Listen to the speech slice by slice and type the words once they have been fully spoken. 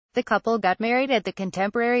The couple got married at the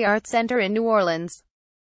Contemporary Arts Center in New Orleans.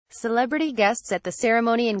 Celebrity guests at the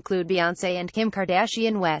ceremony include Beyonce and Kim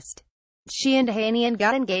Kardashian West. She and Ohanian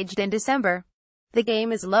got engaged in December. The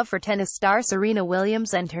game is love for tennis star Serena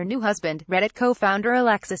Williams and her new husband, Reddit co-founder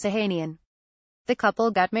Alexis Ohanian. The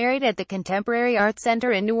couple got married at the Contemporary Arts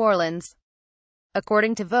Center in New Orleans.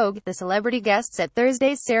 According to Vogue, the celebrity guests at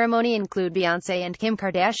Thursday's ceremony include Beyonce and Kim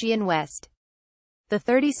Kardashian West. The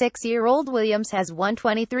 36-year-old Williams has won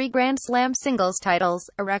 23 Grand Slam singles titles,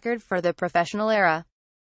 a record for the professional era.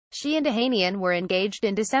 She and Ohanian were engaged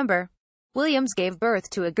in December. Williams gave birth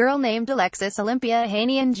to a girl named Alexis Olympia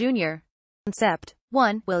Ohanian Jr. Concept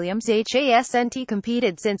 1. Williams hasn't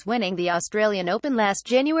competed since winning the Australian Open last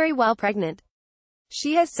January while pregnant.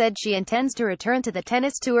 She has said she intends to return to the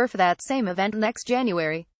tennis tour for that same event next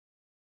January.